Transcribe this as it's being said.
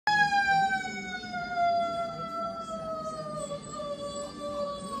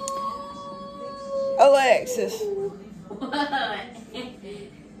Alexis. What?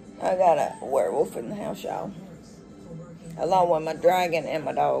 I got a werewolf in the house, y'all. Along with my dragon and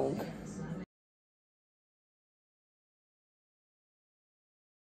my dog.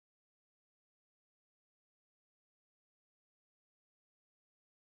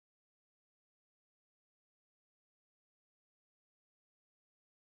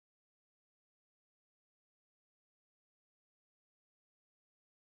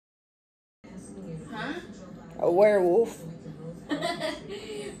 Huh? A werewolf.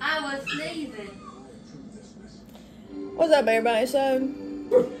 I was sneezing. What's up, everybody? So,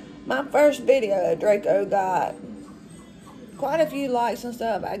 my first video, Draco, got quite a few likes and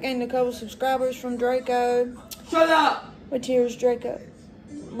stuff. I gained a couple subscribers from Draco. Shut up! Which here's Draco.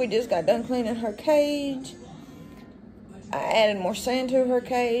 We just got done cleaning her cage. I added more sand to her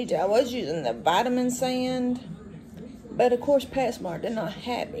cage. I was using the vitamin sand, but of course PetSmart did not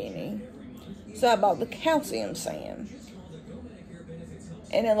have any. So I bought the calcium sand.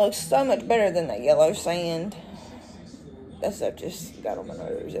 And it looks so much better than the yellow sand. That stuff just got on my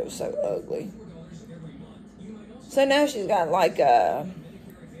nerves. It was so ugly. So now she's got like a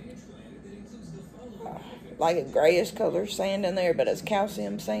grayish color sand in there, but it's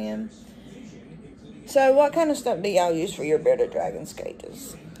calcium sand. So what kind of stuff do y'all use for your bearded dragon's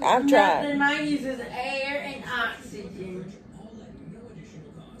cages? I've tried. Nothing. Mine uses air and oxygen.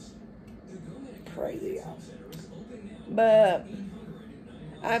 Crazy, y'all. But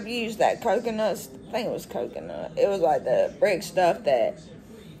I've used that coconut, I think it was coconut. It was like the brick stuff that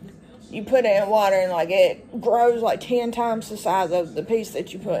you put it in water and like it grows like 10 times the size of the piece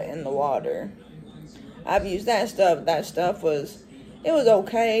that you put in the water. I've used that stuff. That stuff was, it was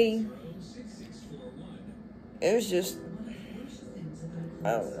okay. It was just,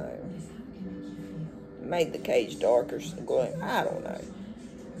 I don't know, made the cage darker, I don't know.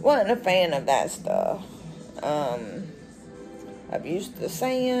 Wasn't a fan of that stuff. I've used the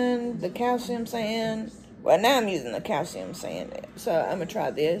sand, the calcium sand. Well, now I'm using the calcium sand, so I'm gonna try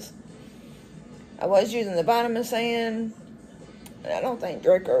this. I was using the vitamin sand, and I don't think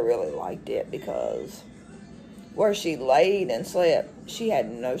Draco really liked it because where she laid and slept, she had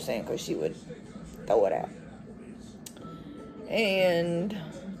no sand because she would throw it out. And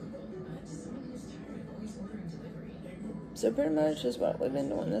so pretty much is what we've been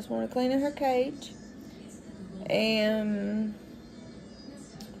doing this morning, cleaning her cage and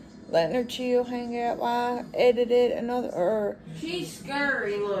letting her chill, hang out while I edited She's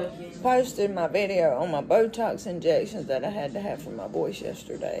scary looking. posted my video on my Botox injections that I had to have for my voice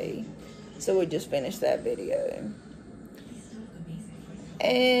yesterday. So we just finished that video.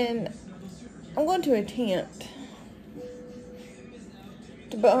 And I'm going to attempt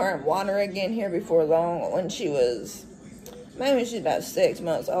to put her in water again here before long. When she was, maybe she's about 6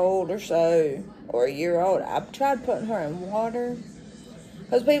 months old or so, or a year old, I've tried putting her in water.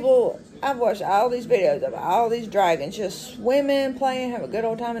 Because I've watched all these videos of all these dragons just swimming, playing, have a good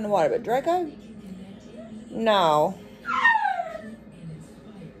old time in the water. But Draco? No.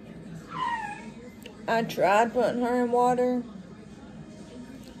 I tried putting her in water,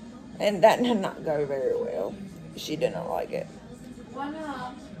 and that did not go very well. She did not like it. Why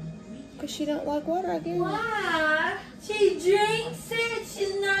not? Because she don't like water, I guess. Why? She drinks it.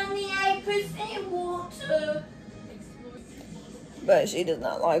 She's 98% water. But she does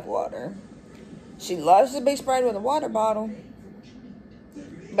not like water. She loves to be sprayed with a water bottle.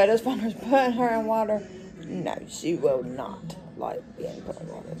 But as far as putting her in water, no, she will not like being put in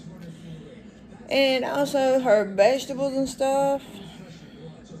water. And also her vegetables and stuff.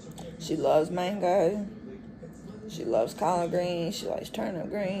 She loves mango. She loves collard greens. She likes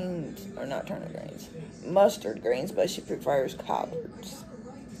turnip greens. Or not turnip greens. Mustard greens, but she prefers collards.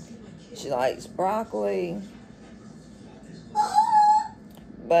 She likes broccoli.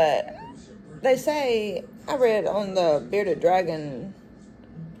 But they say, I read on the Bearded Dragon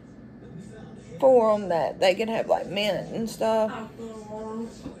forum that they can have like mint and stuff.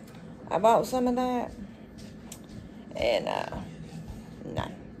 I bought some of that. And,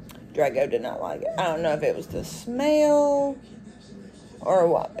 no. Draco did not like it. I don't know if it was the smell or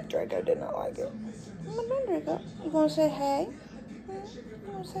what, but Draco did not like it. Come on, Draco. You gonna say hey? You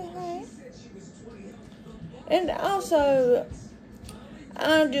gonna say hey? And also,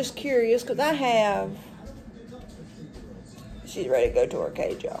 I'm just curious because I have. She's ready to go to her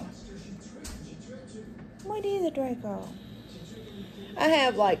cage, y'all. What is it, Draco? I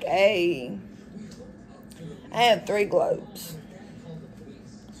have I have 3 globes.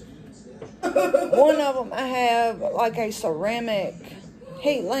 One of them I have like a ceramic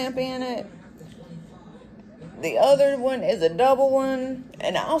heat lamp in it. The other one is a double one,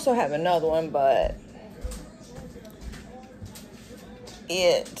 and I also have another one, but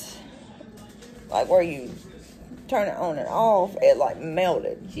it, like where you turn it on and off, it like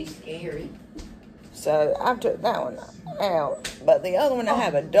melted. She's scary. So I took that one out. But the other one, I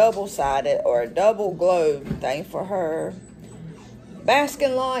have a double-sided or a double globe thing for her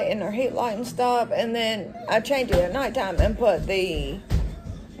basking light and her heat light and stuff. And then I changed it at nighttime and put the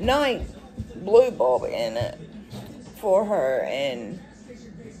night blue bulb in it for her. And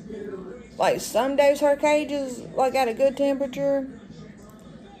like some days her cage is like at a good temperature.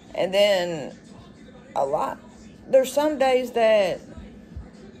 And then there's some days that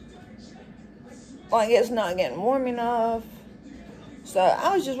like it's not getting warm enough. So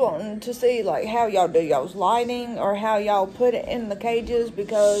I was just wanting to see like how y'all do y'all's lighting or how y'all put it in the cages,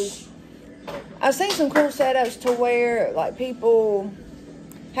 because I've seen some cool setups to where like people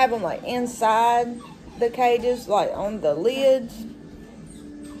have them like inside the cages, like on the lids.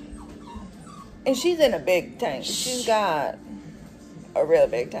 And she's in a big tank. She's got a really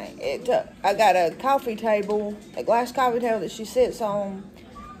big tank. I got a coffee table, a glass coffee table that she sits on,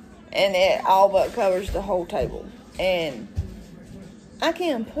 and it all but covers the whole table. And I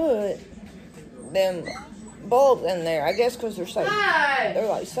can't put them bulbs in there, I guess because they're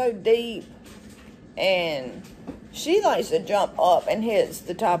like so deep. And she likes to jump up and hits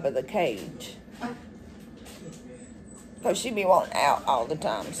the top of the cage, because she be wanting out all the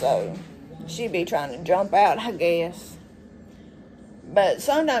time. So she be trying to jump out, I guess. But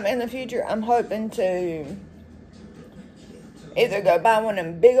sometime in the future, I'm hoping to either go buy one of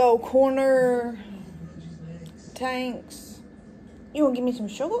them big old corner tanks. You want to give me some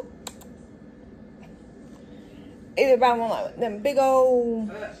sugar? Either buy one like them big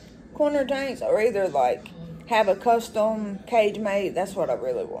old corner tanks, or either like have a custom cage made. That's what I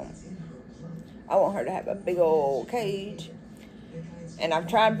really want. I want her to have a big old cage. And I've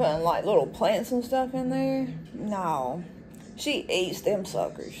tried putting like little plants and stuff in there. No. She eats them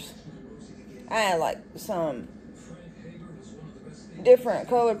suckers. I had like some different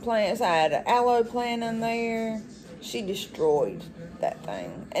colored plants. I had an aloe plant in there. She destroyed that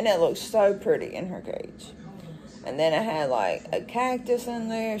thing. And it looks so pretty in her cage. And then I had like a cactus in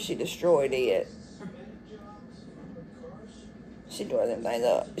there. She destroyed it. She tore them things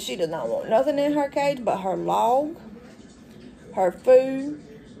up. She does not want nothing in her cage but her log, her food,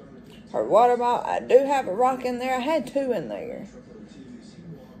 her water bottle. I do have a rock in there. I had 2 in there.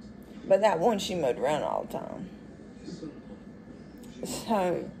 But that one she moved around all the time.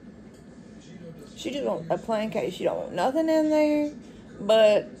 So she just wants a plain cage. She don't want nothing in there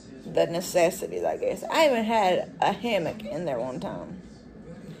but the necessities, I guess. I even had a hammock in there one time.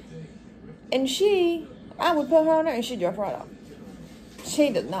 And I would put her on there and she'd jump right off.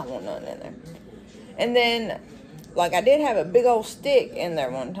 She does not want nothing in there. And then, like, I did have a big old stick in there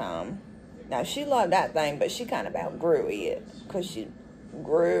one time. Now, she loved that thing, but she kind of outgrew it because she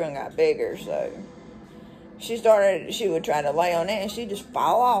grew and got bigger. So she would try to lay on it and she'd just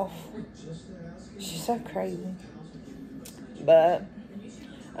fall off. She's so crazy. But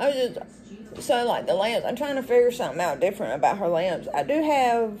so like the lamps, I'm trying to figure something out different about her lamps. I do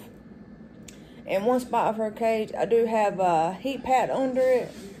have, in one spot of her cage, I do have a heat pad under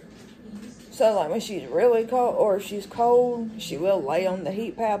it. So like when she's really cold, or if she's cold, she will lay on the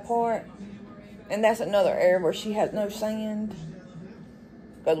heat pad part. And that's another area where she has no sand.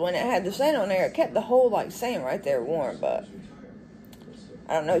 Because when it had the sand on there, it kept the whole like sand right there warm. But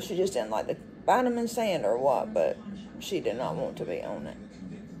I don't know if she just didn't like the vitamin sand or what, but she did not want to be on it.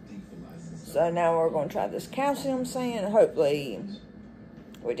 So now we're going to try this calcium sand. Hopefully,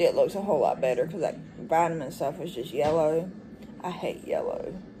 which it looks a whole lot better, because that vitamin stuff is just yellow. I hate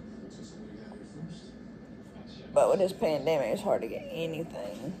yellow. But with this pandemic, it's hard to get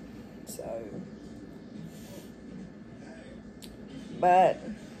anything. So, but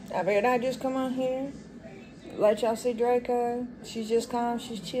I figured I'd just come on here, let y'all see Draco. She's just calm.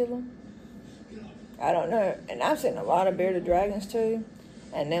 She's chilling. I don't know. And I've seen a lot of bearded dragons too.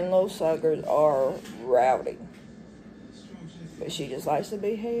 And them little suckers are rowdy. But she just likes to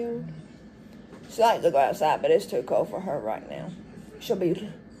be held. She likes to go outside, but it's too cold for her right now. She'll be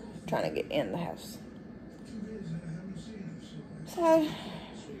trying to get in the house. So,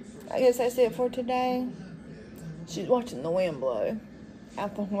 I guess that's it for today. She's watching the wind blow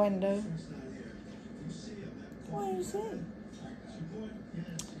out the window. What is it?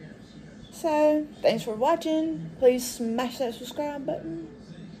 So, thanks for watching. Please smash that subscribe button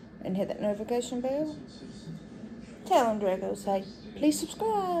and hit that notification bell. Tell them Draco say, please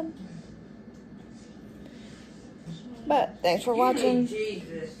subscribe. But thanks for watching.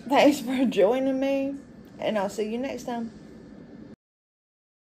 Thanks for joining me. And I'll see you next time.